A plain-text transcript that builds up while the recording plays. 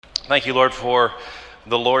Thank you, Lord, for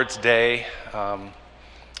the Lord's Day.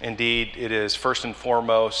 Indeed, it is first and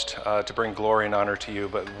foremost to bring glory and honor to you,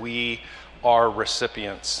 but we are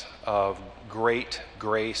recipients of great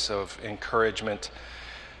grace, of encouragement,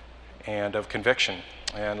 and of conviction.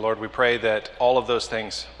 And Lord, we pray that all of those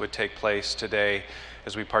things would take place today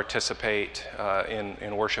as we participate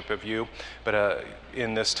in worship of you. But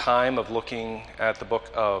in this time of looking at the book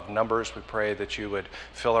of Numbers, we pray that you would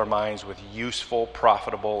fill our minds with useful,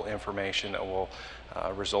 profitable information that will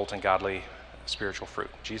result in godly spiritual fruit.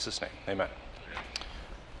 In Jesus' name, amen.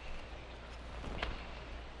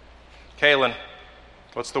 Kaylin,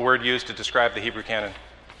 what's the word used to describe the Hebrew canon?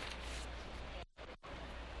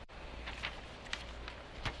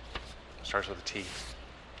 Starts with a T.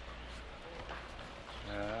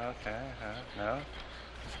 Okay, no.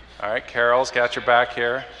 All right, Carol's got your back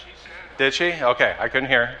here. Did she? Okay, I couldn't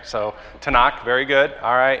hear. So, Tanakh, very good.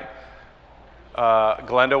 All right.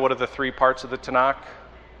 Glenda, what are the three parts of the Tanakh?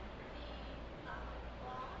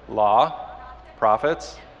 Law,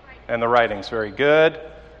 prophets, and the writings. Very good.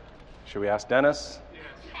 Should we ask Dennis?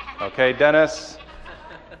 Okay, Dennis.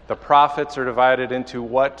 The prophets are divided into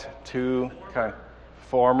what two kind?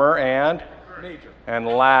 Former and? Major. And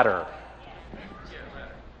latter.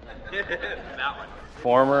 That one.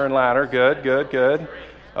 Former and latter. Good.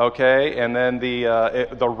 Okay, and then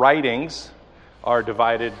the writings are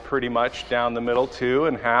divided pretty much down the middle, two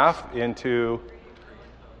and half, into,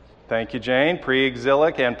 thank you, Jane,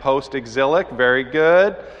 pre-exilic and post-exilic. Very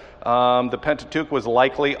good. The Pentateuch was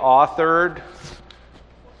likely authored,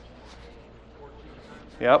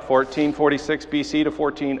 1446 BC to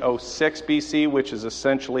 1406 BC, which is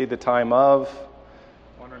essentially the time of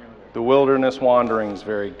the wilderness wanderings.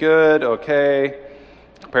 Very good. Okay.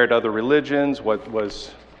 Compared to other religions, what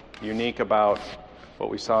was unique about what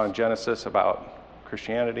we saw in Genesis about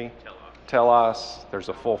Christianity? Telos. There's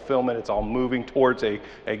a fulfillment. It's all moving towards a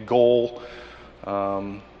goal.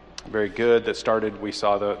 Very good. That started, we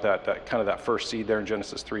saw that first seed there in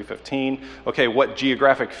Genesis 3:15. Okay, what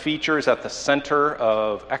geographic feature is at the center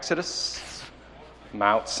of Exodus?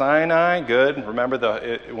 Mount Sinai. Good. Remember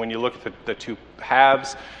when you look at the two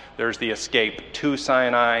halves, there's the escape to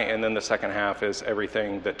Sinai, and then the second half is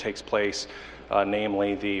everything that takes place,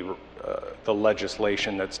 namely the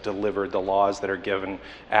legislation that's delivered, the laws that are given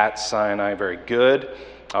at Sinai. Very good.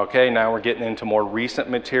 Okay, now we're getting into more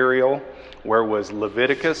recent material. Where was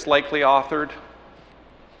Leviticus likely authored?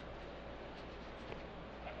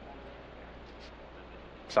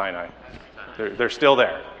 Sinai. They're still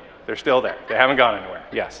there. They're still there. They haven't gone anywhere.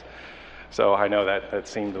 Yes. So I know that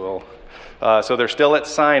seemed a little... so they're still at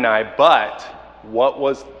Sinai, but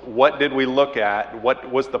what did we look at? What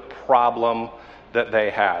was the problem that they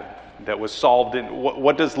had that was solved?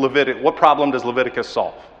 What problem does Leviticus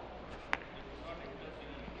solve?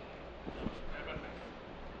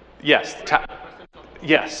 Yes,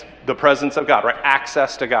 yes, the presence of God, right?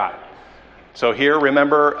 Access to God. So here,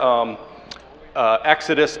 remember,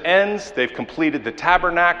 Exodus ends. They've completed the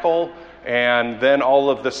tabernacle. And then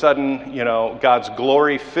all of a sudden, God's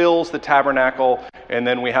glory fills the tabernacle, and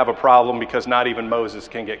then we have a problem because not even Moses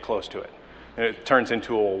can get close to it. And it turns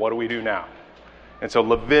into, what do we do now? And so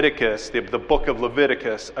Leviticus, the book of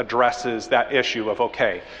Leviticus, addresses that issue of,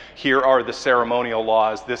 okay, here are the ceremonial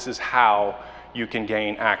laws. This is how you can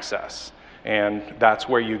gain access. And that's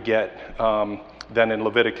where you get, then in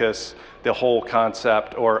Leviticus, the whole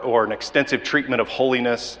concept or an extensive treatment of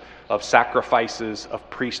holiness, of sacrifices, of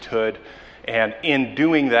priesthood. And in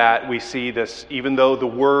doing that, we see this, even though the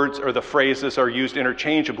words or the phrases are used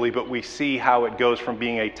interchangeably, but we see how it goes from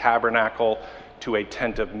being a tabernacle to a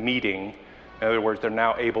tent of meeting. In other words, they're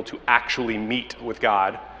now able to actually meet with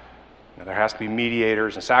God. Now, there has to be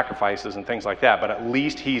mediators and sacrifices and things like that, but at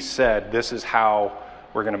least he's said, this is how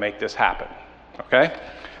we're going to make this happen. Okay?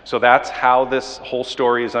 So that's how this whole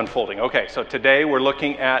story is unfolding. Okay, so today we're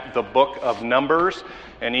looking at the book of Numbers.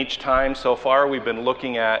 And each time so far we've been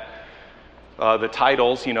looking at the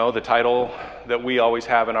titles. The title that we always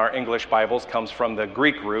have in our English Bibles comes from the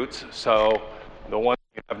Greek roots. So the one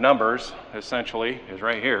of Numbers, essentially, is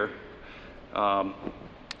right here.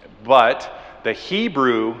 But the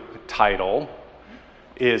Hebrew title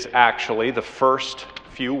is actually the first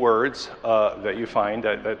few words that you find.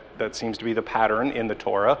 That seems to be the pattern in the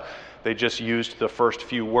Torah. They just used the first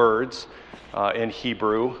few words in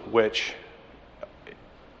Hebrew, which...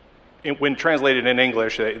 when translated in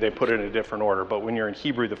English, they put it in a different order. But when you're in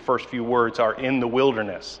Hebrew, the first few words are in the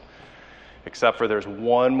wilderness. Except for there's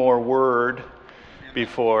one more word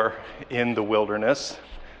before in the wilderness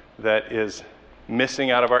that is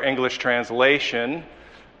missing out of our English translation.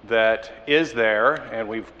 that is there, and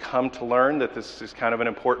we've come to learn that this is kind of an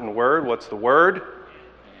important word. What's the word?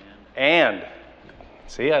 And.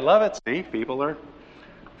 See, I love it. See, people are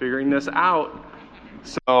figuring this out.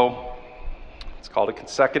 So it's called a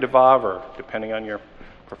consecutive of, or depending on your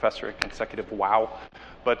professor, a consecutive wow.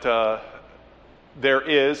 But there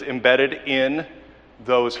is embedded in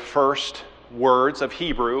those first words of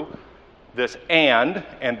Hebrew this and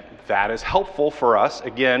that is helpful for us,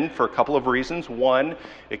 again, for a couple of reasons. One,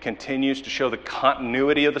 it continues to show the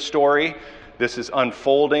continuity of the story. This is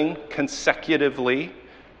unfolding consecutively.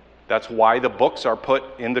 That's why the books are put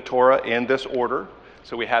in the Torah in this order.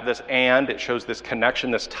 So we have this and, it shows this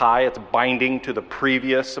connection, this tie, it's binding to the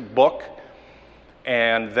previous book.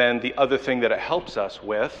 And then the other thing that it helps us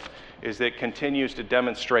with is that it continues to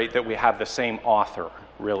demonstrate that we have the same author,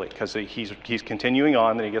 really, because he's continuing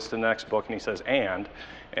on, then he gets to the next book and he says and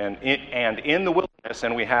in the wilderness,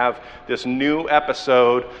 and we have this new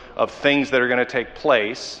episode of things that are going to take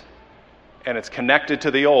place, and it's connected to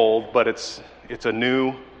the old, but it's a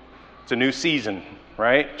new season,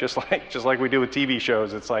 right? Just like we do with TV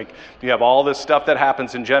shows. It's like you have all this stuff that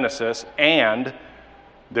happens in Genesis, and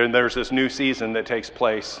then there's this new season that takes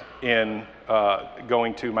place in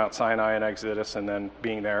going to Mount Sinai and Exodus and then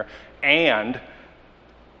being there. And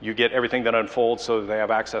you get everything that unfolds so that they have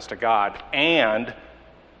access to God. And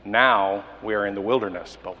now we're in the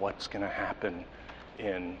wilderness. But what's going to happen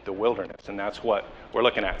in the wilderness? And that's what we're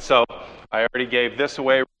looking at. So I already gave this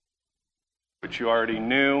away, which you already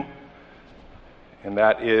knew. And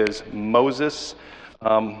that is Moses.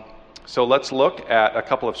 So let's look at a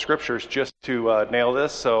couple of scriptures just to nail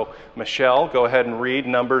this. So Michelle, go ahead and read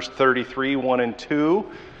Numbers 33, 1 and 2,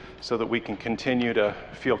 so that we can continue to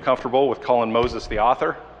feel comfortable with calling Moses the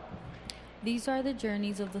author. These are the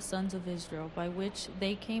journeys of the sons of Israel, by which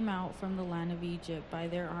they came out from the land of Egypt by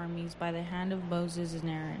their armies, by the hand of Moses and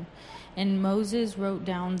Aaron. And Moses wrote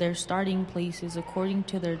down their starting places according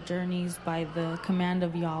to their journeys by the command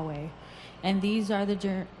of Yahweh. And these are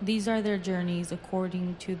their journeys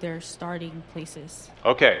according to their starting places.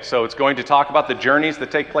 Okay, so it's going to talk about the journeys that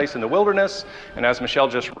take place in the wilderness. And as Michelle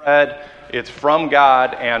just read, it's from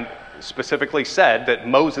God, and specifically said that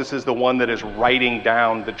Moses is the one that is writing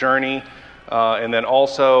down the journey. And then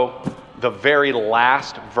also the very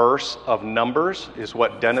last verse of Numbers is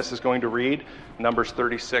what Dennis is going to read, Numbers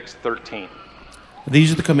 36:13.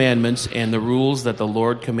 These are the commandments and the rules that the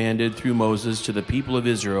Lord commanded through Moses to the people of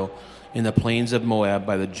Israel in the plains of Moab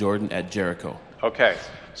by the Jordan at Jericho. Okay,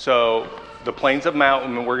 so the plains of Moab,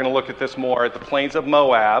 and we're going to look at this more, at the plains of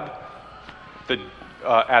Moab,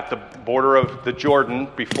 at the border of the Jordan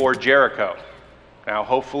before Jericho. Now,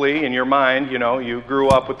 hopefully, in your mind, you grew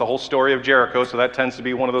up with the whole story of Jericho, so that tends to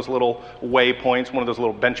be one of those little waypoints, one of those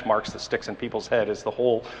little benchmarks that sticks in people's head is the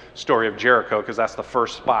whole story of Jericho, because that's the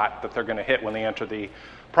first spot that they're going to hit when they enter the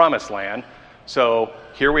Promised Land. So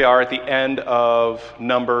here we are at the end of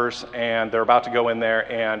Numbers, and they're about to go in there,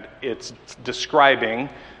 and it's describing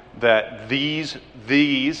that these,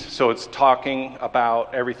 so it's talking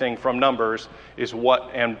about everything from Numbers, is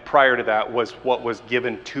what, and prior to that was what was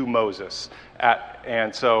given to Moses.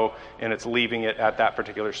 And it's leaving it at that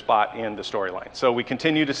particular spot in the storyline. So we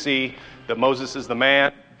continue to see that Moses is the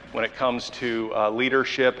man when it comes to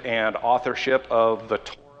leadership and authorship of the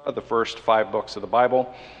Torah, the first 5 books of the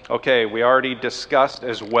Bible. Okay, we already discussed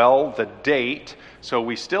as well the date, so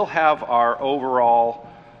we still have our overall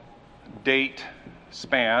date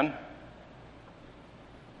span.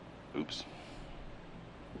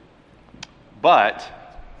 But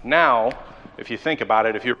now, if you think about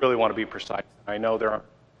it, if you really want to be precise, I know there are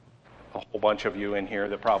a whole bunch of you in here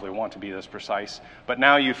that probably want to be this precise, but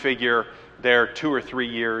now you figure they're 2 or 3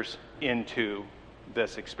 years into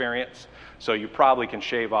this experience, so you probably can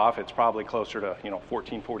shave off. It's probably closer to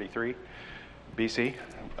 1443 BC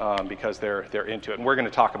because they're into it, and we're going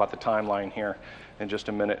to talk about the timeline here in just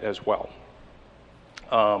a minute as well.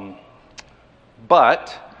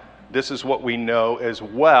 But this is what we know as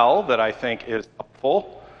well that I think is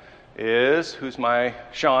helpful. Who's my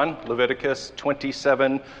Sean? Leviticus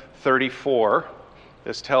 27:34.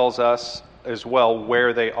 This tells us as well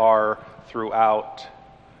where they are throughout,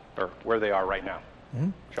 or where they are right now.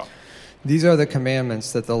 Mm-hmm. Sean. These are the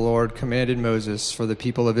commandments that the Lord commanded Moses for the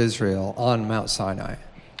people of Israel on Mount Sinai.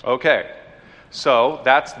 Okay, so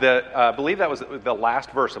that's I believe that was the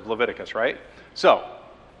last verse of Leviticus, right? So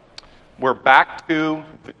we're back to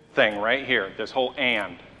the thing right here, this whole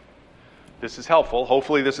and. This is helpful.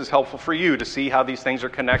 Hopefully this is helpful for you to see how these things are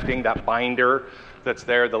connecting, that binder that's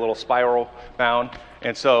there, the little spiral bound.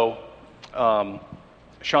 And so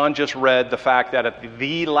Sean just read the fact that at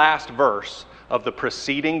the last verse of the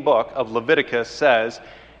preceding book of Leviticus says,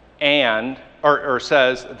 or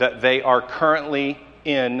says that they are currently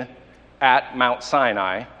at Mount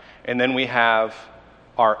Sinai, and then we have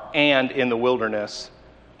our and in the wilderness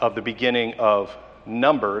of the beginning of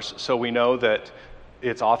Numbers, so we know that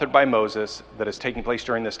it's authored by Moses, that is taking place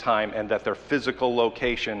during this time, and that their physical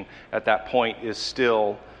location at that point is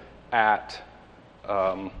still at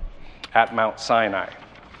Mount Sinai.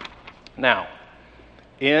 Now,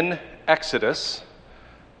 in Exodus,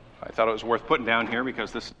 I thought it was worth putting down here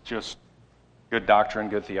because this is just good doctrine,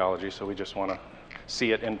 good theology, so we just want to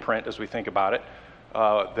see it in print as we think about it.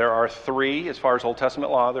 There are three, as far as Old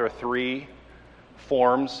Testament law, there are three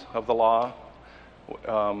forms of the law.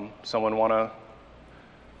 Someone want to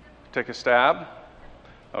take a stab?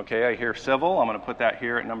 Okay, I hear civil. I'm going to put that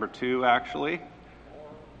here at number 2, actually.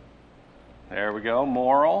 There we go,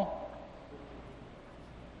 moral.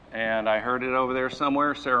 And I heard it over there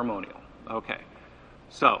somewhere, ceremonial. Okay,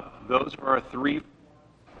 so those are our three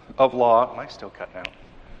of law. Am I still cutting out?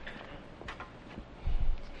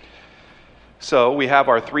 So we have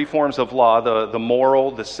our three forms of law, the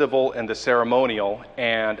moral, the civil, and the ceremonial.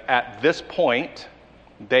 And at this point,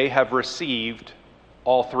 they have received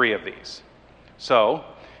all three of these. So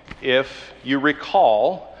if you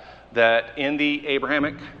recall that in the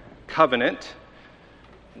Abrahamic covenant,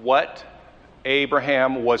 what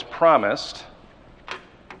Abraham was promised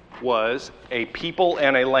was a people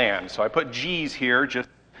and a land. So I put G's here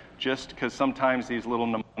just because sometimes these little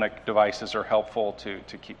mnemonic devices are helpful to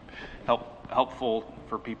keep helpful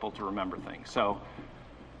for people to remember things. So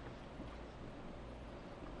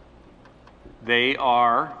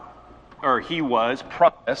he was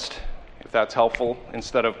promised, if that's helpful,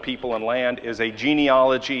 instead of people and land, is a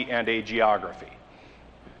genealogy and a geography.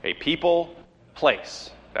 A people,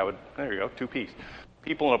 place. There you go, 2 P's.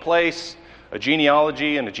 People and a place, a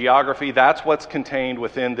genealogy and a geography. That's what's contained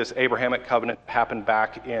within this Abrahamic covenant that happened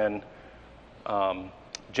back in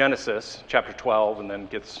Genesis chapter 12 and then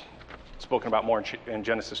gets spoken about more in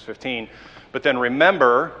Genesis 15. But then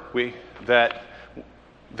remember that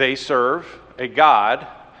they serve a God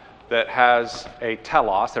that has a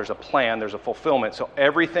telos, there's a plan, there's a fulfillment. So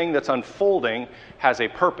everything that's unfolding has a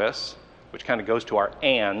purpose, which kind of goes to our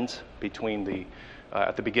and between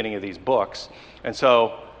at the beginning of these books. And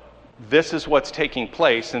so this is what's taking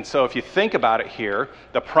place. And so if you think about it here,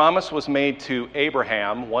 the promise was made to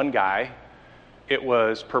Abraham, one guy. It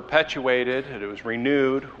was perpetuated, it was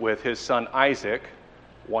renewed with his son Isaac,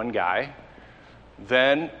 one guy.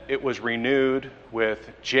 Then it was renewed with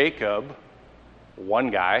Jacob,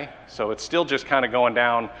 one guy. So it's still just kind of going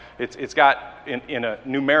down. It's got,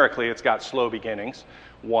 numerically, it's got slow beginnings.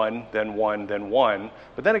 1, then 1, then 1.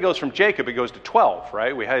 But then it goes from Jacob, it goes to 12,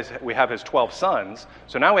 right? We have his 12 sons.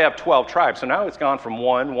 So now we have 12 tribes. So now it's gone from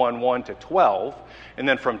 1, 1, 1 to 12. And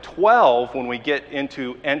then from 12, when we get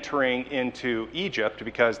into entering into Egypt,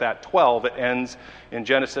 because that 12, it ends in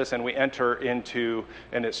Genesis and we enter into,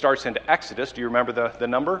 and it starts into Exodus. Do you remember the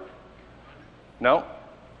number? No?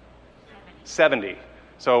 70.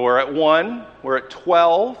 So we're at 1, we're at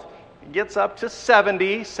 12, it gets up to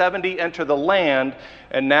 70. 70 enter the land,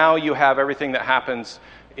 and now you have everything that happens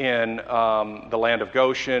in the land of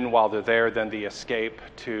Goshen while they're there, then the escape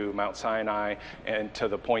to Mount Sinai, and to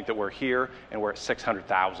the point that we're here, and we're at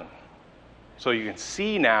 600,000. So you can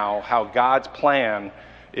see now how God's plan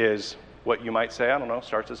is what you might say, I don't know,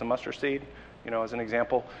 starts as a mustard seed, as an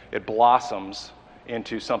example. It blossoms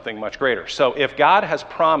into something much greater. So if God has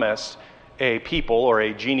promised a people or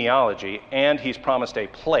a genealogy, and he's promised a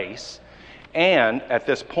place, and at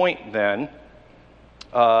this point then,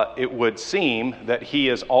 it would seem that he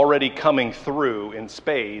is already coming through in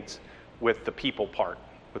spades with the people part,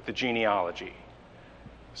 with the genealogy.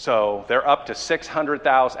 So they're up to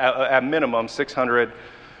 600,000, at minimum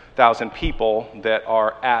 600,000 people that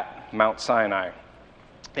are at Mount Sinai.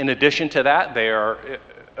 In addition to that, they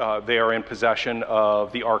are in possession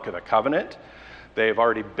of the Ark of the Covenant. They've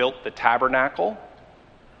already built the tabernacle.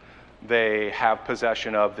 They have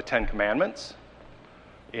possession of the 10 Commandments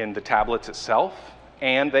in the tablets itself.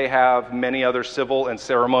 And they have many other civil and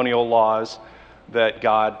ceremonial laws that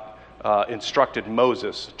God instructed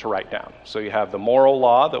Moses to write down. So you have the moral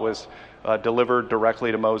law that was delivered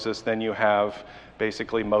directly to Moses. Then you have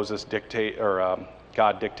basically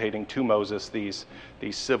God dictating to Moses these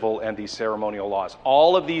civil and these ceremonial laws.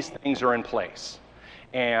 All of these things are in place.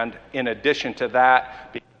 And in addition to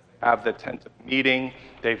that, because they have the tent of meeting,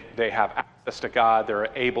 they have access to God. They're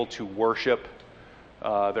able to worship.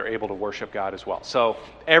 They're able to worship God as well. So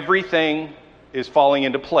everything is falling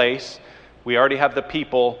into place. We already have the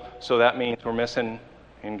people, so that means we're missing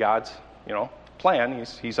in God's, plan.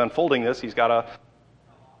 He's unfolding this.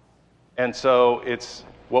 And so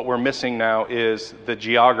What we're missing now is the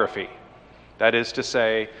geography. That is to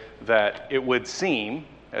say that it would seem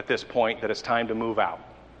at this point that it's time to move out.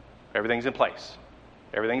 Everything's in place.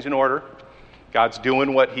 Everything's in order. God's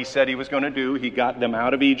doing what he said he was going to do. He got them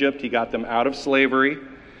out of Egypt. He got them out of slavery.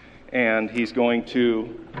 And he's going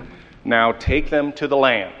to now take them to the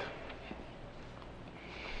land.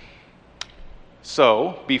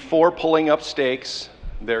 So, before pulling up stakes,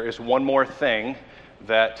 there is one more thing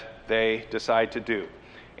that they decide to do.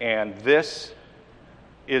 And this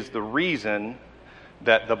is the reason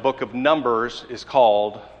that the book of Numbers is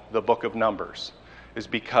called the book of Numbers, is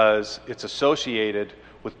because it's associated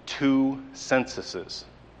with two censuses.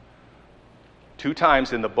 2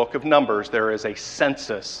 times in the book of Numbers, there is a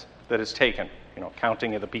census that is taken,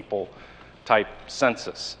 counting of the people type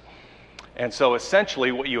census. And so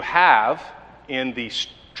essentially what you have in the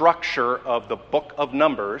structure of the book of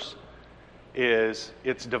Numbers is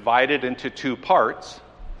it's divided into 2 parts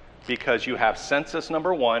because you have census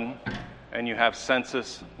number 1 and you have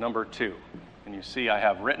census number 2. And you see I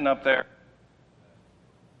have written up there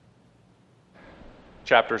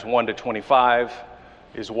chapters 1 to 25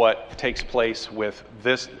 is what takes place with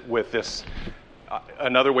this.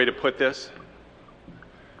 Another way to put this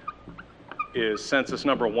is census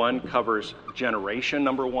number 1 covers generation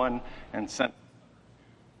number 1, and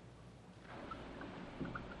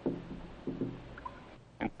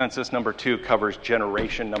census number 2 covers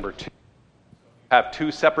generation number 2. Have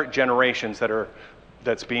 2 separate generations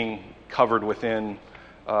that's being covered within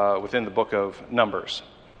the book of Numbers.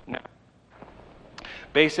 Now,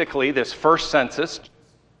 basically, this first census,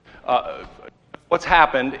 what's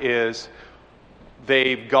happened is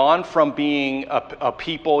they've gone from being a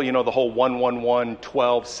people, the whole 111,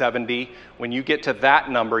 12, 70. When you get to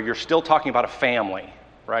that number, you're still talking about a family,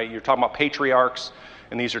 right? You're talking about patriarchs,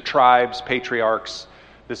 and these are tribes, patriarchs.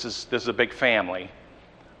 This is a big family.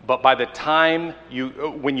 But by the time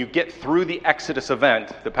when you get through the Exodus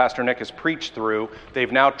event that Pastor Nick has preached through,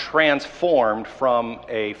 they've now transformed from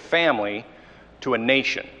a family to a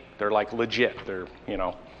nation. They're like legit.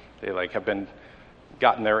 They like have been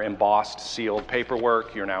gotten their embossed, sealed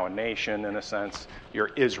paperwork. You're now a nation in a sense. You're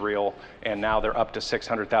Israel, and now they're up to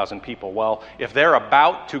 600,000 people. Well, if they're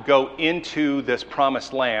about to go into this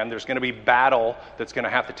promised land, there's going to be battle that's going to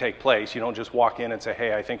have to take place. You don't just walk in and say,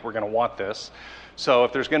 hey, I think we're going to want this. So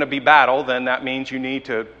if there's going to be battle, then that means you need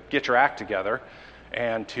to get your act together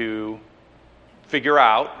and to figure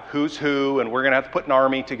out who's who, and we're going to have to put an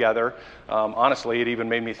army together. Honestly, it even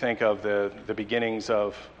made me think of the beginnings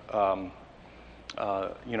of the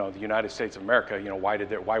United States of America.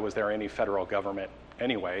 Why was there any federal government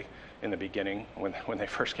anyway in the beginning when they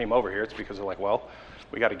first came over here? It's because they're like, well,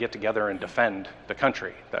 we got to get together and defend the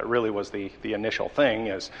country. That really was the initial thing,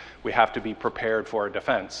 is we have to be prepared for a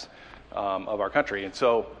defense of our country. And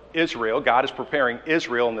so God is preparing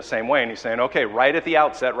Israel in the same way, and he's saying, okay, right at the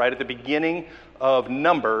outset, right at the beginning of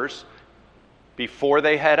Numbers, before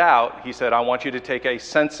they head out, he said, I want you to take a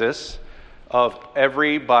census of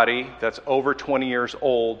everybody that's over 20 years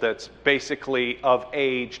old that's basically of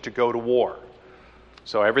age to go to war.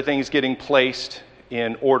 So everything's getting placed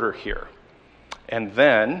in order here. And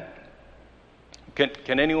then,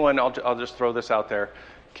 can anyone, I'll just throw this out there,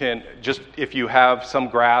 if you have some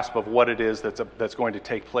grasp of what it is that's going to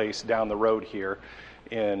take place down the road here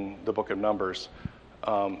in the book of Numbers,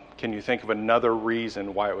 can you think of another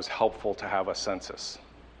reason why it was helpful to have a census?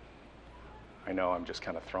 I know I'm just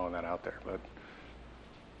kind of throwing that out there, but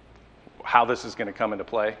how this is going to come into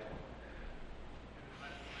play?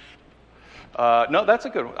 No, that's a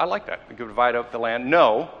good one. I like that. We could divide up the land.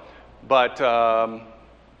 No, but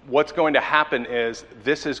what's going to happen is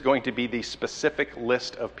this is going to be the specific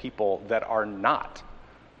list of people that are not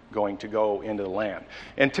going to go into the land.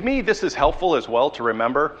 And to me, this is helpful as well to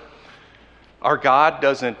remember. Our God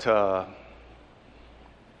doesn't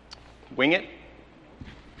wing it.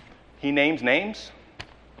 He names names.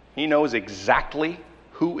 He knows exactly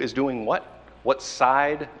who is doing what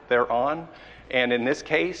side they're on. And in this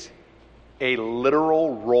case, a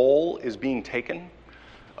literal role is being taken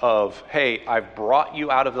of, hey, I've brought you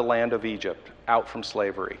out of the land of Egypt, out from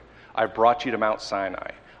slavery. I've brought you to Mount Sinai.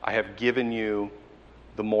 I have given you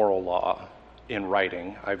the moral law in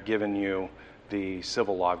writing. I've given you the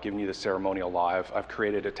civil law. I've given you the ceremonial law. I've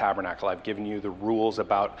created a tabernacle. I've given you the rules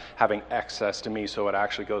about having access to me, so it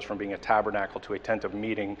actually goes from being a tabernacle to a tent of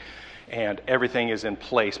meeting, and everything is in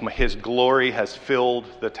place. His glory has filled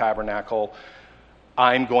the tabernacle.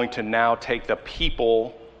 I'm going to now take the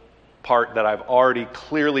people part that I've already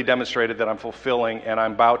clearly demonstrated that I'm fulfilling, and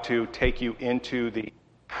I'm about to take you into the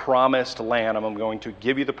promised land. I'm going to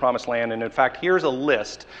give you the promised land. And in fact, here's a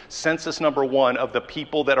list, census number 1, of the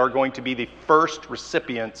people that are going to be the first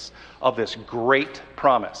recipients of this great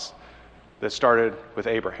promise that started with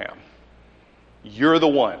Abraham. You're the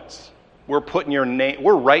ones. We're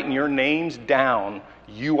writing your names down.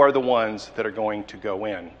 You are the ones that are going to go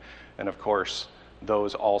in. And of course,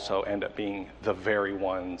 those also end up being the very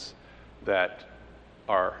ones that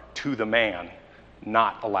are, to the man,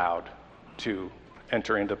 not allowed to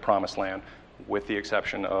enter into the promised land, with the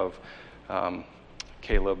exception of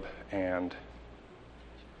Caleb and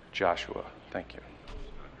Joshua. Thank you.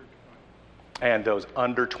 And those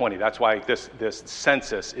under 20. That's why this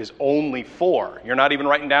census is only for. You're not even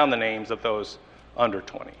writing down the names of those under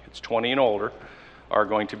 20. It's 20 and older are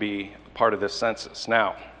going to be part of this census.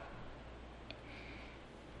 Now,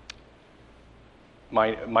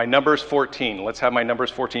 my Numbers 14. Let's have my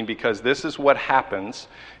Numbers 14, because this is what happens.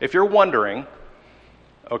 If you're wondering,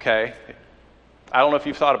 okay, I don't know if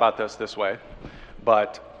you've thought about this way,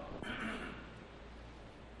 but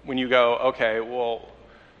when you go, okay, well,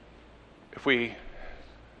 if we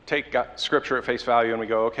take Scripture at face value and we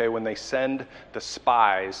go, okay, when they send the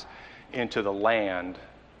spies into the land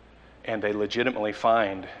and they legitimately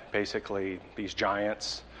find basically these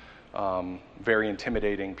giants, very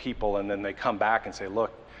intimidating people, and then they come back and say,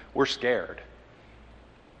 look, we're scared.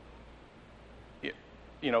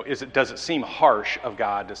 Does it seem harsh of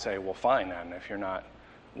God to say, well, fine then, if you're not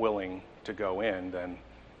willing to go in, then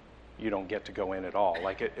you don't get to go in at all?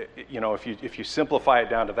 Like, if you simplify it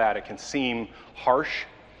down to that, it can seem harsh.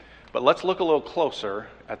 But let's look a little closer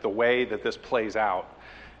at the way that this plays out,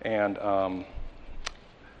 and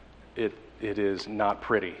it is not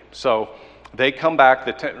pretty. So they come back.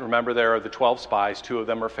 Remember, there are the 12 spies. 2 of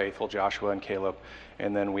them are faithful, Joshua and Caleb,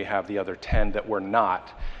 and then we have the other 10 that were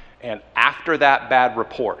not. And after that bad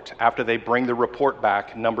report, after they bring the report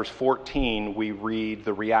back, Numbers 14, we read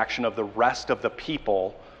the reaction of the rest of the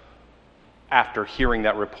people after hearing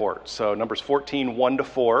that report. So Numbers 14,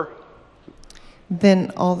 1-4.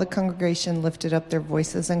 Then all the congregation lifted up their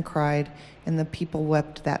voices and cried, and the people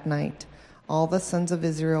wept that night. All the sons of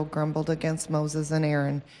Israel grumbled against Moses and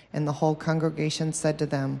Aaron, and the whole congregation said to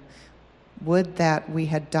them, would that we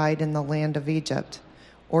had died in the land of Egypt,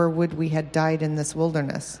 or would we had died in this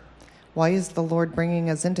wilderness? Why is the Lord bringing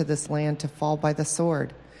us into this land to fall by the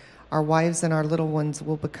sword? Our wives and our little ones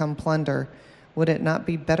will become plunder. Would it not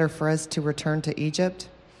be better for us to return to Egypt?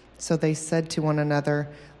 So they said to one another,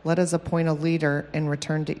 let us appoint a leader and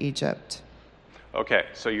return to Egypt. Okay,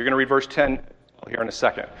 so you're going to read verse 10 here in a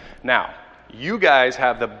second. Now, you guys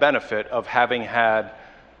have the benefit of having had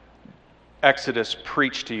Exodus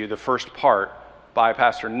preached to you, the first part, by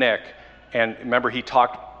Pastor Nick. And remember, he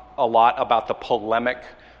talked a lot about the polemic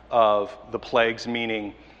of the plagues,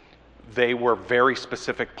 meaning they were very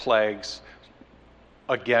specific plagues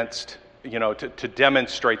against, to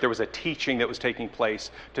demonstrate, there was a teaching that was taking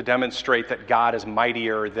place to demonstrate that God is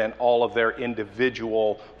mightier than all of their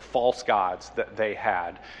individual false gods that they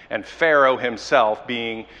had. And Pharaoh himself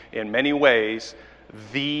being, in many ways,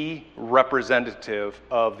 the representative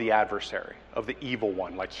of the adversary, of the evil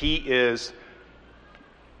one. Like, he is,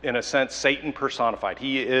 in a sense, Satan personified.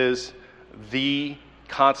 He is the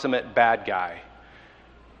consummate bad guy.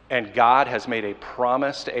 And God has made a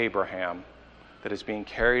promise to Abraham that is being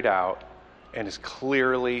carried out and is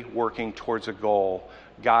clearly working towards a goal.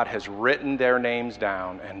 God has written their names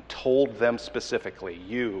down and told them specifically,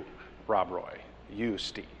 you, Rob Roy, you,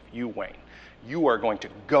 Steve, you, Wayne, you are going to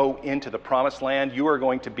go into the promised land. You are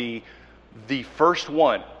going to be the first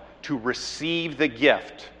one to receive the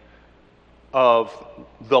gift of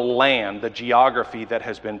the land, the geography that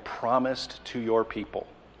has been promised to your people.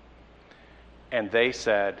 And they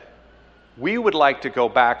said, we would like to go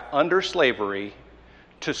back under slavery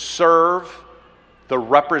to serve the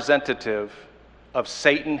representative of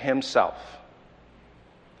Satan himself.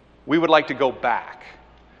 We would like to go back.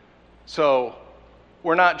 So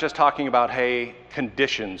we're not just talking about, hey,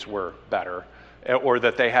 conditions were better, or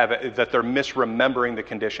that that they're misremembering the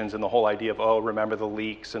conditions and the whole idea of, remember the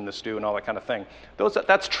leeks and the stew and all that kind of thing.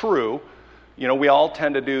 That's true. We all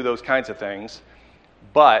tend to do those kinds of things.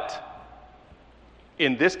 But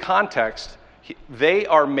in this context, they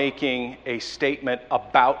are making a statement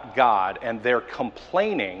about God, and their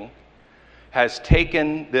complaining has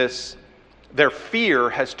taken this, their fear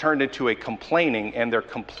has turned into a complaining, and their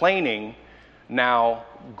complaining now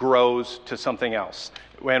grows to something else.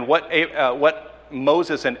 And what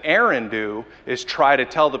Moses and Aaron do is try to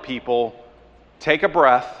tell the people, take a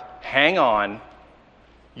breath, hang on,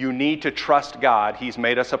 you need to trust God. He's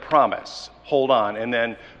made us a promise. Hold on. And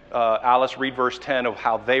then Alice, read verse 10 of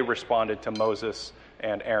how they responded to Moses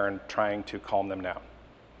and Aaron trying to calm them down.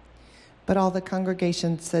 But all the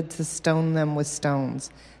congregation said to stone them with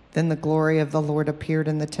stones. Then the glory of the Lord appeared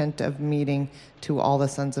in the tent of meeting to all the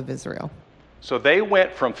sons of Israel. So they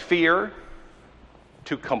went from fear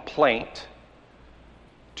to complaint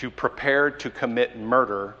to prepared to commit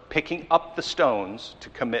murder, picking up the stones to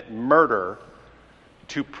commit murder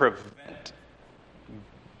to prevent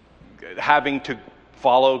having to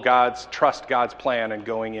trust God's plan and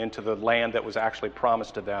going into the land that was actually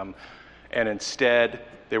promised to them. And instead,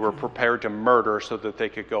 they were prepared to murder so that they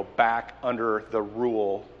could go back under the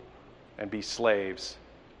rule and be slaves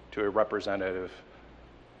to a representative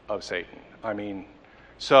of Satan.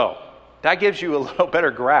 So that gives you a little better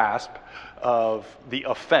grasp of the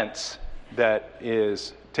offense that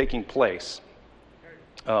is taking place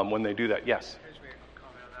when they do that. Yes? Here's where I can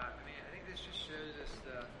comment on that. I think this just shows us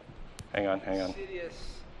the Hang on. insidious.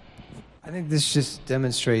 I think this just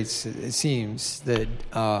demonstrates, it seems, that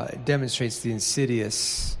it demonstrates the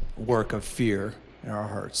insidious work of fear in our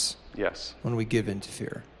hearts. Yes. When we give in to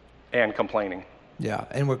fear. And complaining. Yeah,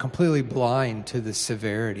 and we're completely blind to the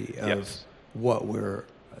severity of Yes. what we're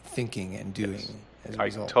thinking and doing as a I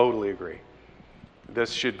result. totally agree.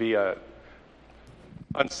 This should be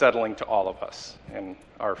unsettling to all of us and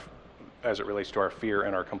as it relates to our fear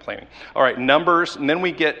and our complaining. All right, Numbers, and then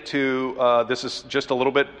we get to, this is just a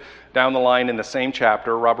little bit down the line in the same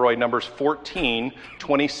chapter, Rob Roy, Numbers 14,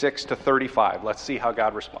 26 to 35. Let's see how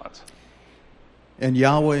God responds. And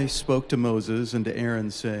Yahweh spoke to Moses and to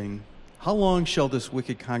Aaron, saying, How long shall this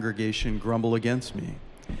wicked congregation grumble against me?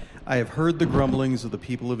 I have heard the grumblings of the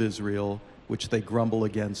people of Israel, which they grumble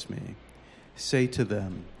against me. Say to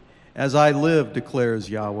them, As I live, declares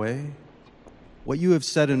Yahweh, what you have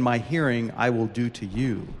said in my hearing I will do to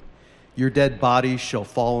you. Your dead bodies shall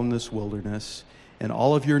fall in this wilderness, and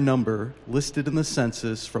all of your number, listed in the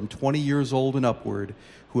census from 20 years old and upward,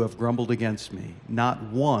 who have grumbled against me. Not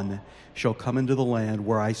one shall come into the land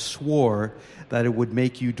where I swore that it would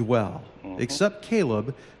make you dwell, except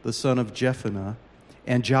Caleb, the son of Jephunneh,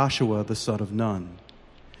 and Joshua, the son of Nun.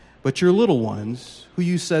 But your little ones, who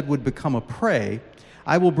you said would become a prey,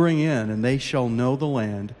 I will bring in, and they shall know the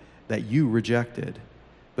land that you rejected.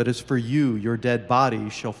 But as for you, your dead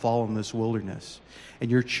bodies shall fall in this wilderness,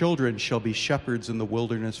 and your children shall be shepherds in the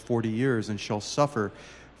wilderness 40 years, and shall suffer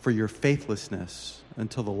for your faithlessness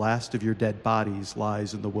until the last of your dead bodies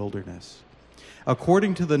lies in the wilderness.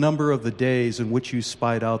 According to the number of the days in which you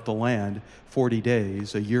spied out the land, 40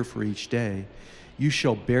 days, a year for each day, you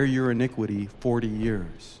shall bear your iniquity 40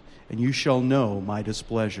 years, and you shall know my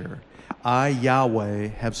displeasure. I, Yahweh,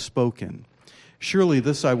 have spoken. Surely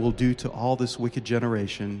this I will do to all this wicked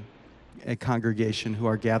generation and congregation who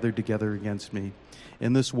are gathered together against me.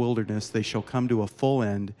 In this wilderness they shall come to a full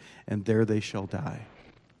end, and there they shall die.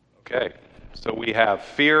 Okay, so we have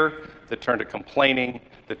fear that turned to complaining,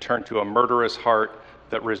 that turned to a murderous heart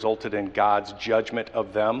that resulted in God's judgment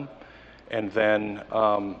of them. And then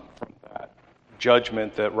from that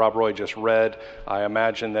judgment that Rob Roy just read, I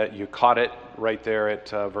imagine that you caught it right there at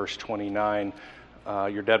verse 29.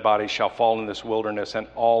 Your dead bodies shall fall in this wilderness, and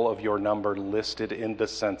all of your number listed in the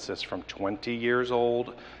census from 20 years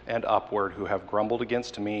old and upward who have grumbled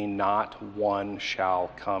against me, not one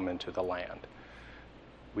shall come into the land.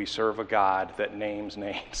 We serve a God that names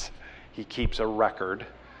names. He keeps a record,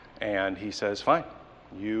 and he says, fine,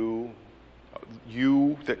 you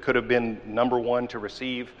that could have been number one to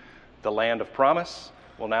receive the land of promise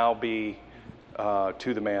will now be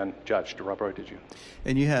to the man judged. Rob Roy, did you?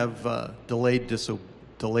 And you have delayed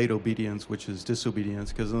obedience, which is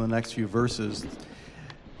disobedience, because in the next few verses,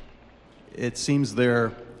 it seems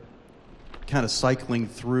they're kind of cycling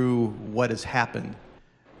through what has happened.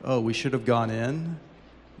 Oh, we should have gone in.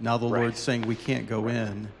 Now the Lord's saying we can't go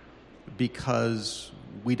in because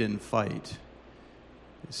we didn't fight.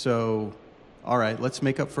 So, all right, let's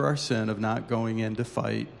make up for our sin of not going in to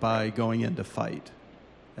fight by going in to fight.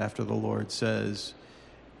 After the Lord says,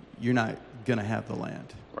 you're not going to have the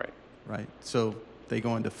land. Right? So they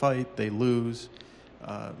go into fight, they lose.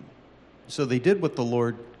 So they did what the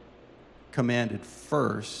Lord commanded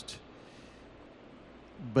first,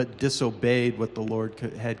 but disobeyed what the Lord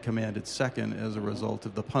had commanded second as a result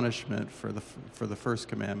of the punishment for the first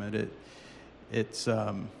commandment. It's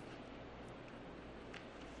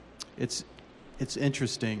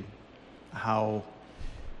interesting how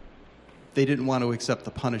they didn't want to accept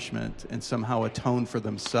the punishment and somehow atone for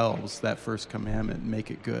themselves that first commandment and make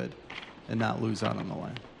it good and not lose out on the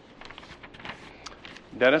land.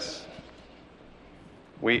 Dennis?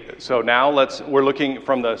 So now we're looking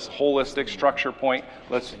from this holistic structure point.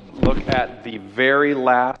 Let's look at the very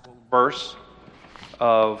last verse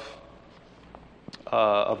of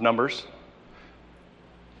of Numbers.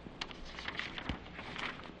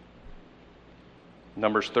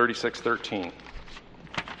 Numbers 36:13.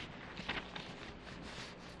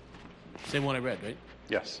 Same one I read, right?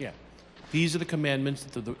 Yes. Yeah. These are the commandments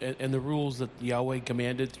and the rules that Yahweh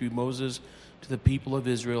commanded through Moses to the people of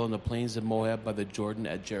Israel in the plains of Moab by the Jordan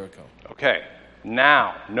at Jericho. Okay.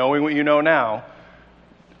 Now, knowing what you know now,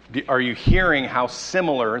 are you hearing how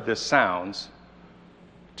similar this sounds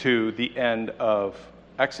to the end of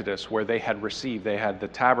Exodus, where they had the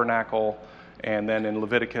tabernacle, and then in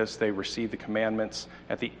Leviticus they received the commandments.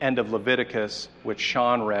 At the end of Leviticus, which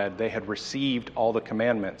Sean read, they had received all the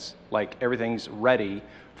commandments. Like everything's ready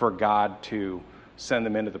for God to send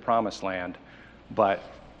them into the promised land. But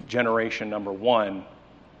generation number 1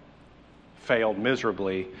 failed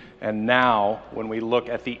miserably. And now, when we look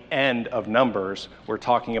at the end of Numbers, we're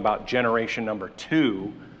talking about generation number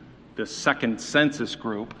 2, the second census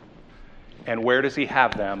group. And where does he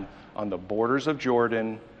have them? On the borders of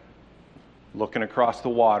Jordan, looking across the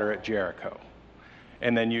water at Jericho.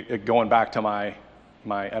 And then going back to my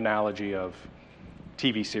analogy of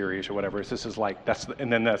TV series or whatever, this is like, that's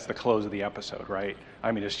the close of the episode, right?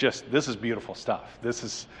 I mean, this is beautiful stuff. This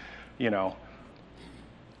is,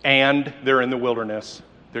 and they're in the wilderness.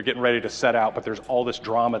 They're getting ready to set out, but there's all this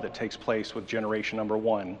drama that takes place with generation number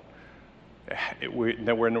 1.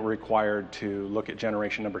 Then we're required to look at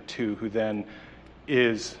generation number 2, who then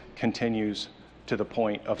continues to the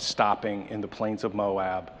point of stopping in the plains of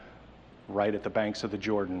Moab, right at the banks of the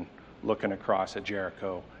Jordan, looking across at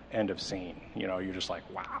Jericho. End of scene. You're just like,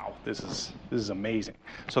 wow, this is amazing.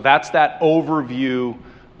 So that's that overview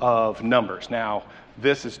of Numbers. Now,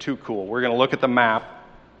 this is too cool. We're going to look at the map.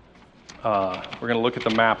 We're going to look at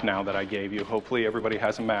the map now that I gave you. Hopefully everybody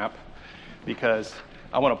has a map, because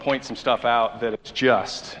I want to point some stuff out that it's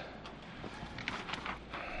just,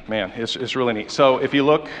 man, it's really neat. So if you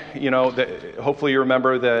look, hopefully you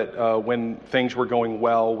remember that when things were going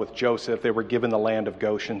well with Joseph, they were given the land of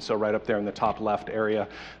Goshen. So right up there in the top left area,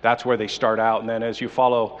 that's where they start out. And then as you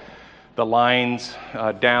follow the lines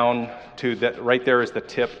down to that, right there is the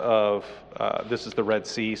tip of, this is the Red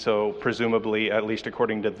Sea. So presumably, at least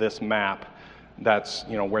according to this map, that's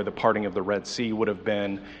where the parting of the Red Sea would have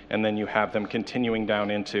been. And then you have them continuing down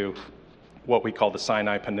into what we call the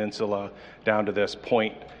Sinai Peninsula, down to this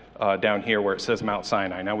point down here where it says Mount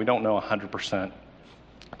Sinai. Now, we don't know 100%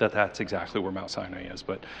 that that's exactly where Mount Sinai is,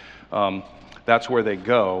 but that's where they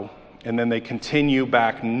go. And then they continue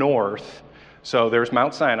back north. So there's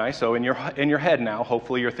Mount Sinai. So in your head now,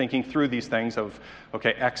 hopefully you're thinking through these things of,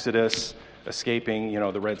 okay, Exodus, escaping,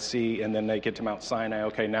 the Red Sea, and then they get to Mount Sinai.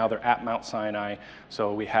 Okay, now they're at Mount Sinai.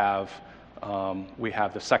 So we have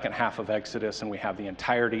the second half of Exodus, and we have the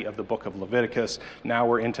entirety of the book of Leviticus. Now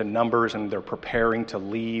we're into Numbers, and they're preparing to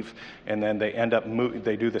leave, and then they end up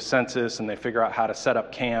they do the census, and they figure out how to set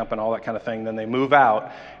up camp and all that kind of thing. Then they move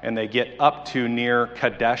out, and they get up to near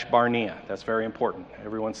Kadesh Barnea. That's very important.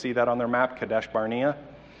 Everyone see that on their map, Kadesh Barnea?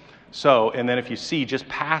 So, and then if you see just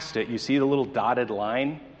past it, you see the little dotted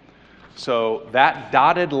line. So that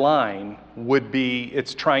dotted line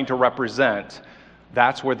it's trying to represent,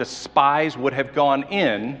 that's where the spies would have gone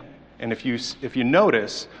in. And if you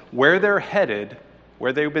notice, where they're headed,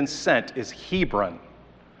 where they've been sent, is Hebron.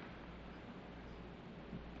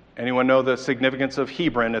 Anyone know the significance of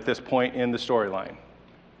Hebron at this point in the storyline?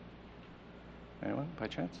 Anyone, by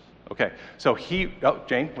chance? Okay, so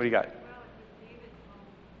Jane, what do you got?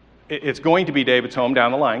 It's going to be David's home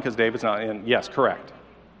down the line, because David's not in. Yes, correct.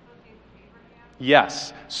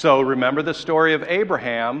 Yes. So remember the story of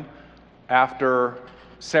Abraham after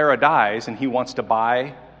Sarah dies, and he wants to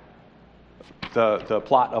buy the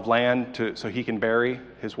plot of land so he can bury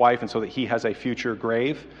his wife, and so that he has a future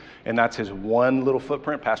grave. And that's his one little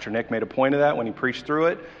footprint. Pastor Nick made a point of that when he preached through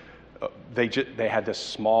it. They had this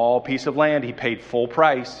small piece of land. He paid full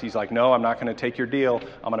price. He's like, no, I'm not going to take your deal.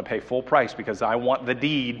 I'm going to pay full price because I want the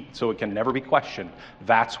deed so it can never be questioned.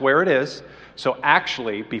 That's where it is. So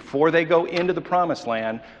actually, before they go into the promised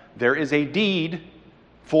land, there is a deed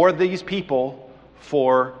for these people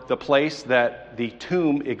for the place that the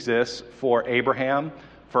tomb exists for Abraham,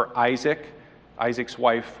 for Isaac, Isaac's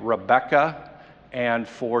wife Rebekah, and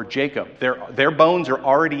for Jacob. Their bones are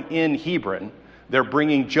already in Hebron. They're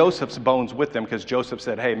bringing Joseph's bones with them because Joseph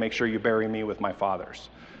said, hey, make sure you bury me with my fathers.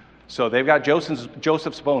 So they've got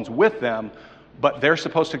Joseph's bones with them, but they're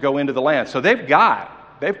supposed to go into the land. So they've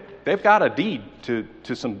got a deed to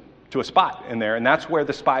a spot in there, and that's where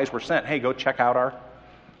the spies were sent. Hey, go check out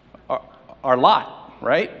our lot,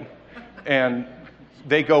 right? And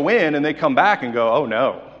they go in and they come back and go, oh,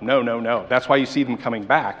 no. That's why you see them coming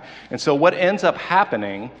back. And so what ends up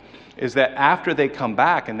happening is that after they come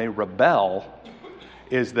back and they rebel,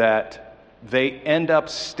 is that they end up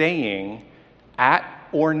staying at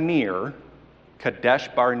or near Kadesh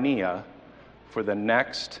Barnea for the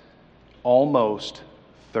next almost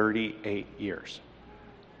 38 years.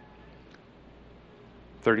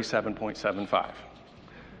 37.75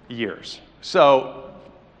 years. So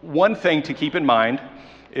one thing to keep in mind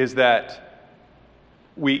is that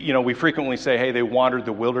we frequently say, hey, they wandered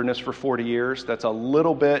the wilderness for 40 years. That's a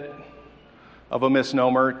little bit of a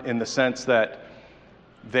misnomer in the sense that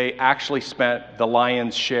they actually spent the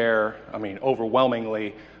lion's share,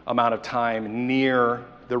 overwhelmingly amount of time near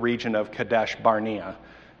the region of Kadesh Barnea.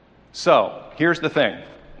 So here's the thing.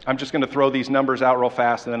 I'm just going to throw these numbers out real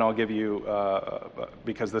fast, and then I'll give you,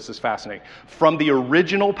 because this is fascinating. From the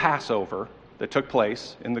original Passover that took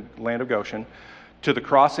place in the land of Goshen to the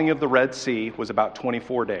crossing of the Red Sea was about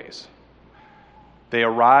 24 days. They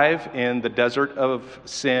arrive in the desert of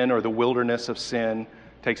Sin, or the wilderness of Sin.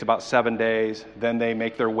 Takes about 7 days. Then they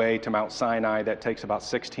make their way to Mount Sinai. That takes about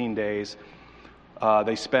 16 days.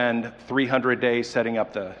 They spend 300 days setting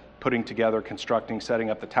up putting together, constructing,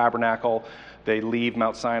 setting up the tabernacle. They leave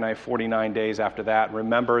Mount Sinai 49 days after that.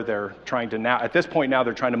 Remember, they're trying to now, at this point now,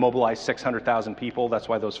 they're trying to mobilize 600,000 people. That's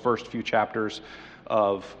why those first few chapters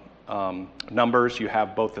of Numbers, you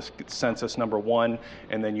have both the census number 1,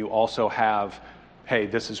 and then you also have, hey,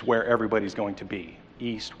 this is where everybody's going to be.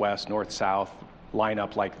 East, west, north, south, line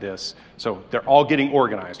up like this. So they're all getting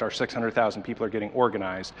organized. Our 600,000 people are getting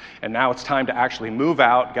organized. And now it's time to actually move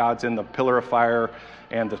out. God's in the pillar of fire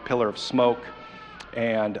and the pillar of smoke.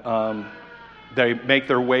 And they make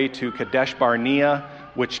their way to Kadesh Barnea,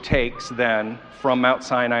 which takes then from Mount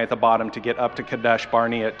Sinai at the bottom to get up to Kadesh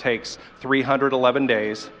Barnea. It takes 311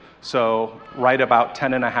 days, so right about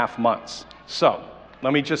 10 and a half months. So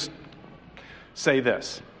let me just say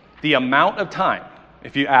this. The amount of time,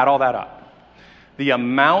 if you add all that up, the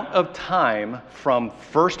amount of time from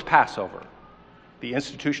first Passover, the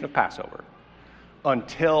institution of Passover,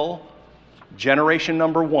 until generation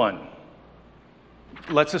number 1,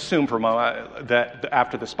 let's assume for a moment that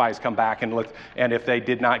after the spies come back and if they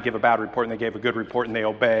did not give a bad report and they gave a good report and they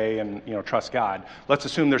obey and trust God, let's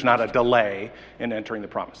assume there's not a delay in entering the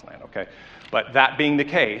promised land, okay? But that being the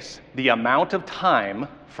case, the amount of time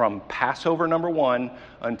from Passover number 1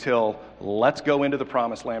 until let's go into the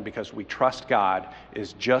promised land because we trust God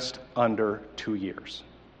is just under 2 years.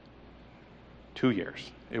 2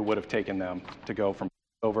 years it would have taken them to go from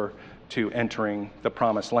Passover to entering the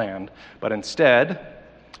promised land. But instead,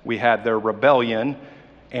 we had their rebellion,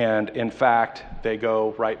 and in fact, they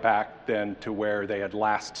go right back then to where they had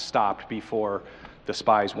last stopped before the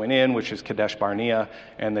spies went in, which is Kadesh Barnea,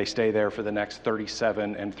 and they stay there for the next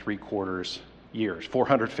 37 3/4 years,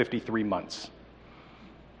 453 months.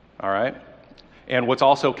 All right? And what's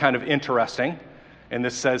also kind of interesting, and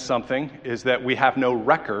this says something, is that we have no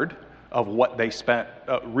record of what they spent,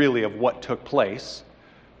 really of what took place.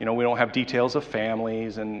 We don't have details of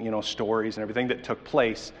families and, stories and everything that took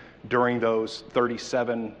place during those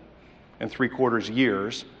 37 3/4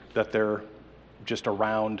 years that they're just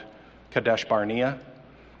around Kadesh Barnea.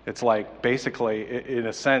 It's like, basically, in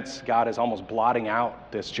a sense, God is almost blotting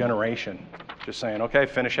out this generation, just saying, okay,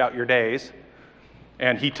 finish out your days.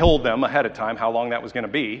 And he told them ahead of time how long that was going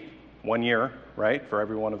to be, 1 year, right, for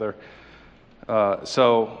every one of their...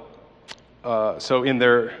 So in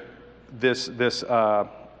their this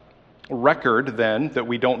record then that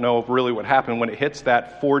we don't know really what happened when it hits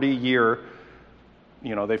that 40-year,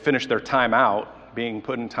 they finish their time out, being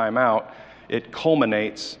put in time out, it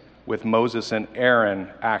culminates with Moses and Aaron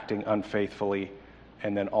acting unfaithfully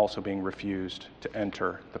and then also being refused to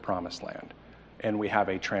enter the promised land. And we have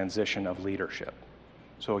a transition of leadership.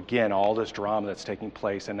 So again, all this drama that's taking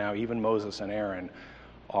place, and now even Moses and Aaron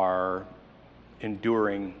are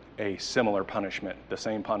enduring a similar punishment, the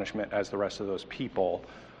same punishment as the rest of those people,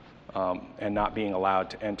 and not being allowed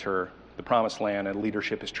to enter the promised land, and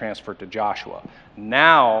leadership is transferred to Joshua.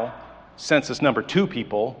 Now, census number 2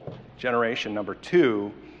 people, generation number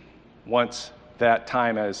 2, once that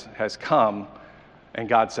time has come, and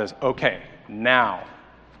God says, okay, now,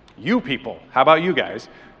 you people, how about you guys?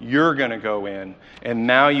 You're going to go in, and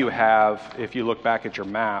now you have, if you look back at your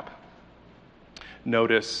map,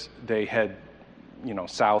 notice they head,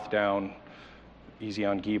 south down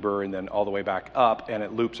Ezion Geber and then all the way back up, and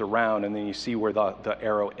it loops around, and then you see where the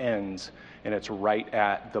arrow ends, and it's right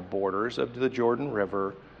at the borders of the Jordan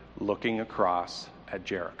River, looking across at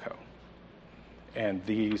Jericho. And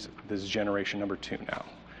this is generation number 2 now,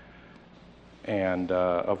 and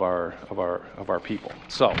of our people.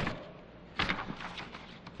 So,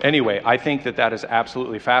 anyway, I think that is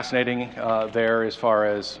absolutely fascinating there as far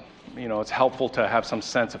as it's helpful to have some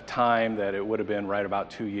sense of time that it would have been right about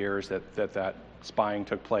 2 years that spying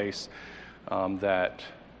took place, that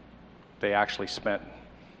they actually spent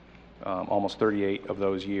almost 38 of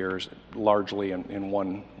those years largely in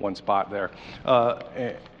one spot there.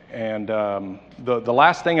 And the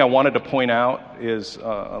last thing I wanted to point out is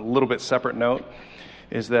a little bit separate note,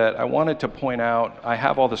 is that I wanted to point out, I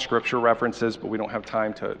have all the scripture references, but we don't have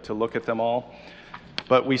time to look at them all.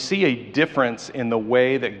 But we see a difference in the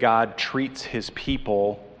way that God treats his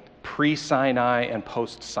people pre-Sinai and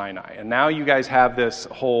post-Sinai. And now you guys have this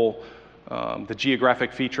whole, the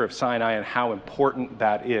geographic feature of Sinai and how important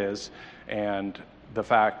that is, and the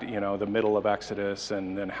fact, the middle of Exodus,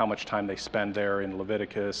 and then how much time they spend there in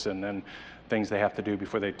Leviticus, and then things they have to do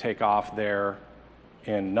before they take off there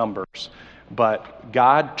in Numbers. But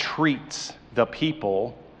God treats the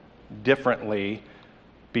people differently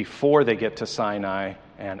before they get to Sinai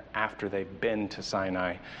and after they've been to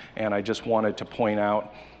Sinai. And I just wanted to point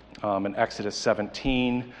out in Exodus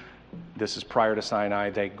 17, this is prior to Sinai,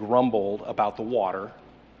 they grumbled about the water.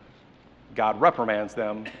 God reprimands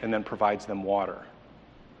them and then provides them water.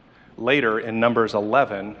 Later in Numbers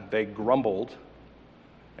 11, they grumbled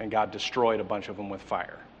and God destroyed a bunch of them with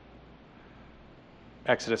fire.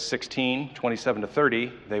 Exodus 16, 27 to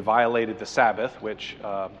 30, they violated the Sabbath, which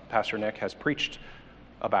Pastor Nick has preached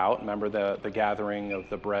about. Remember the gathering of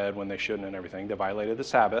the bread when they shouldn't and everything. They violated the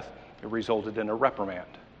Sabbath. It resulted in a reprimand.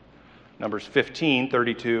 Numbers 15,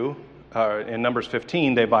 32, in Numbers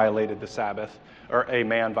 15, they violated the Sabbath, or a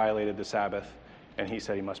man violated the Sabbath, and he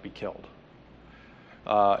said he must be killed.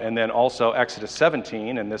 And then also Exodus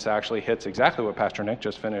 17, and this actually hits exactly what Pastor Nick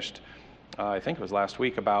just finished, I think it was last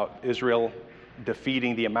week, about Israel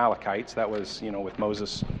defeating the Amalekites. That was, with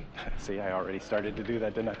Moses. See, I already started to do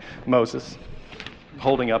that, didn't I? Moses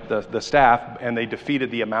holding up the staff, and they defeated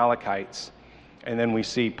the Amalekites. And then we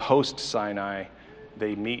see post-Sinai,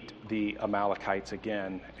 they meet the Amalekites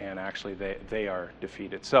again, and actually they are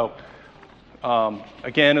defeated. So,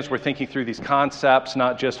 again, as we're thinking through these concepts,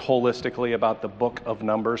 not just holistically about the book of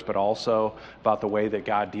Numbers, but also about the way that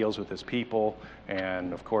God deals with his people,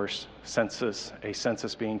 and of course, a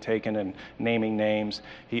census being taken and naming names.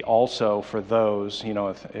 He also, for those,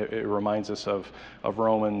 it reminds us of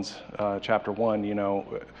Romans chapter 1,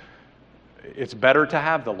 it's better to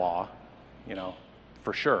have the law,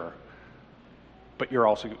 for sure, but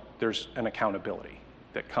there's an accountability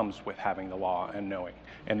that comes with having the law and knowing.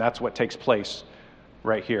 And that's what takes place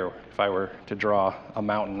right here. If I were to draw a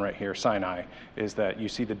mountain right here, Sinai, is that you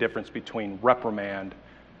see the difference between reprimand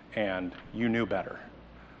and you knew better.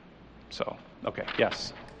 So, okay,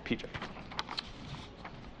 yes, PJ.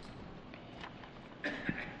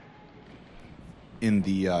 In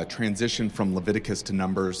the transition from Leviticus to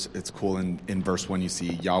Numbers, it's cool. In verse 1, you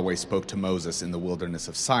see Yahweh spoke to Moses in the wilderness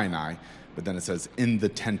of Sinai, but then it says in the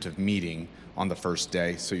tent of meeting on the first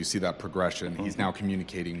day. So you see that progression. Mm-hmm. He's now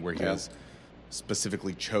communicating where he has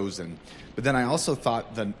specifically chosen. But then I also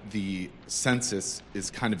thought that the census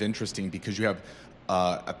is kind of interesting because you have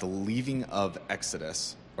at the leaving of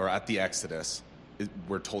Exodus, or at the Exodus,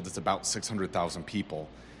 we're told it's about 600,000 people.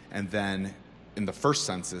 And then in the first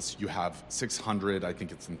census, you have 600, I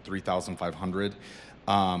think it's in 3,500,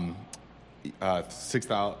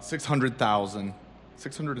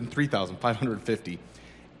 603,550,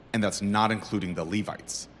 and that's not including the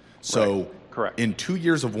Levites. So right. Correct. In 2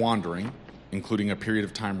 years of wandering, including a period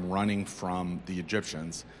of time running from the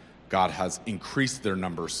Egyptians, God has increased their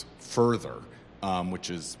numbers further, which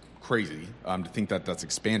is crazy to think that that's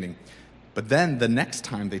expanding. But then the next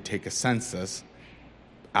time they take a census,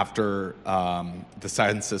 after the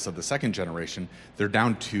census of the second generation, they're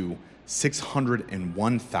down to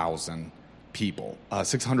 601,000 people,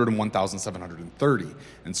 601,730.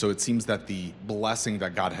 And so it seems that the blessing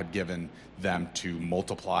that God had given them to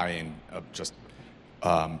multiply and just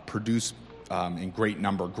produce in great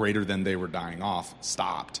number, greater than they were dying off,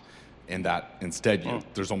 stopped. And that instead,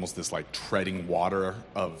 there's almost this like treading water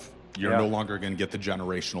of you're no longer going to get the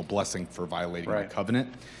generational blessing for violating the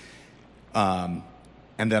covenant. And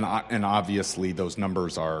obviously those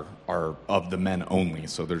numbers are of the men only,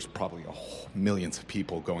 so there's probably millions of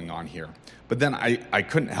people going on here. But then I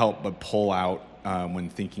couldn't help but pull out, when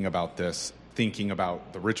thinking about this, thinking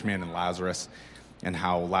about the rich man and Lazarus, and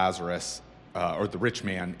how Lazarus, or the rich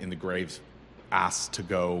man in the graves, asked to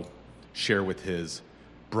go share with his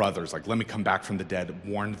brothers, like, let me come back from the dead,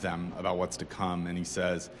 warned them about what's to come. And he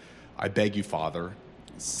says, I beg you, Father,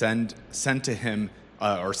 send to him,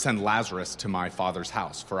 or send Lazarus to my father's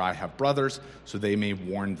house, for I have brothers, so they may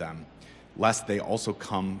warn them, lest they also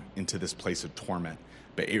come into this place of torment.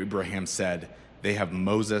 But Abraham said, they have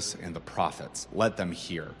Moses and the prophets, let them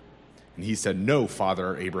hear. And he said, "No,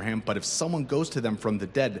 Father Abraham, but if someone goes to them from the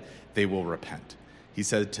dead, they will repent." He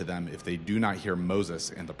said to them, "If they do not hear Moses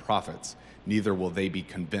and the prophets, neither will they be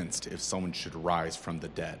convinced if someone should rise from the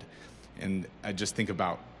dead." And I just think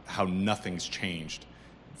about how nothing's changed.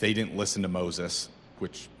 They didn't listen to Moses,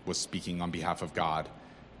 which was speaking on behalf of God,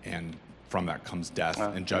 and from that comes death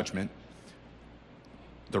and judgment.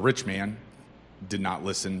 The rich man did not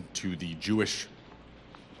listen to the Jewish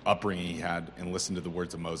upbringing he had and listen to the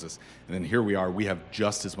words of Moses. And then here we are, we have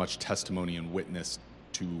just as much testimony and witness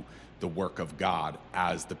to the work of God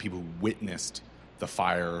as the people who witnessed the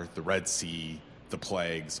fire, the Red Sea, the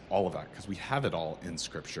plagues, all of that, because we have it all in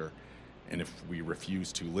Scripture. And if we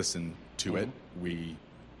refuse to listen to it, we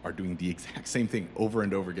are doing the exact same thing over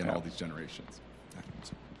and over again all these generations.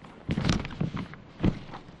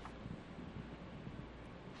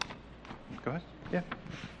 Go ahead. Yeah,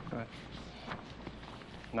 go ahead.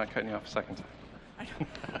 I'm not cutting you off a second time.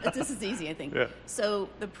 This is easy, I think. Yeah. So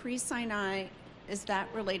the pre-Sinai, is that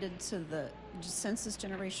related to the census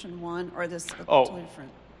generation 1, or this totally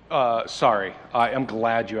different? Sorry, I am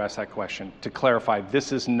glad you asked that question. To clarify,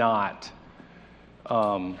 this is not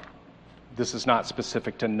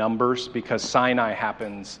specific to Numbers, because Sinai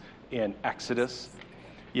happens in Exodus.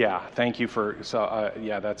 Yeah, thank you for,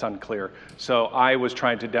 that's unclear. So I was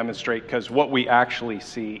trying to demonstrate, because what we actually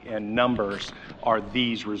see in Numbers are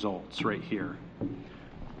these results right here,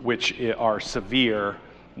 which are severe,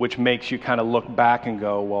 which makes you kind of look back and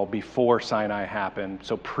go, well, before Sinai happened,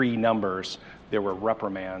 so pre-Numbers, there were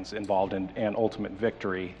reprimands involved in and ultimate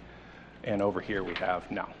victory. And over here we have,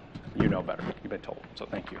 no, you know better. You've been told. So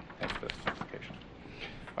thank you. Thanks for the clarification.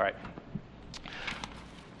 All right.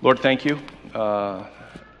 Lord, thank you.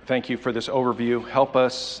 Thank you for this overview. Help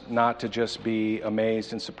us not to just be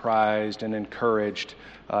amazed and surprised and encouraged.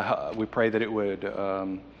 We pray that it would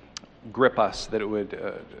grip us, that it would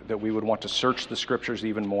that we would want to search the Scriptures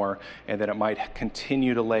even more, and that it might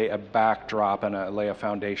continue to lay a backdrop and lay a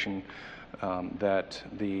foundation that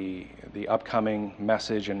the upcoming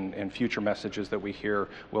message and future messages that we hear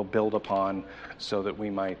will build upon, so that we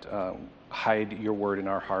might hide your word in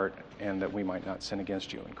our heart and that we might not sin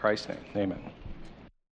against you. In Christ's name, amen.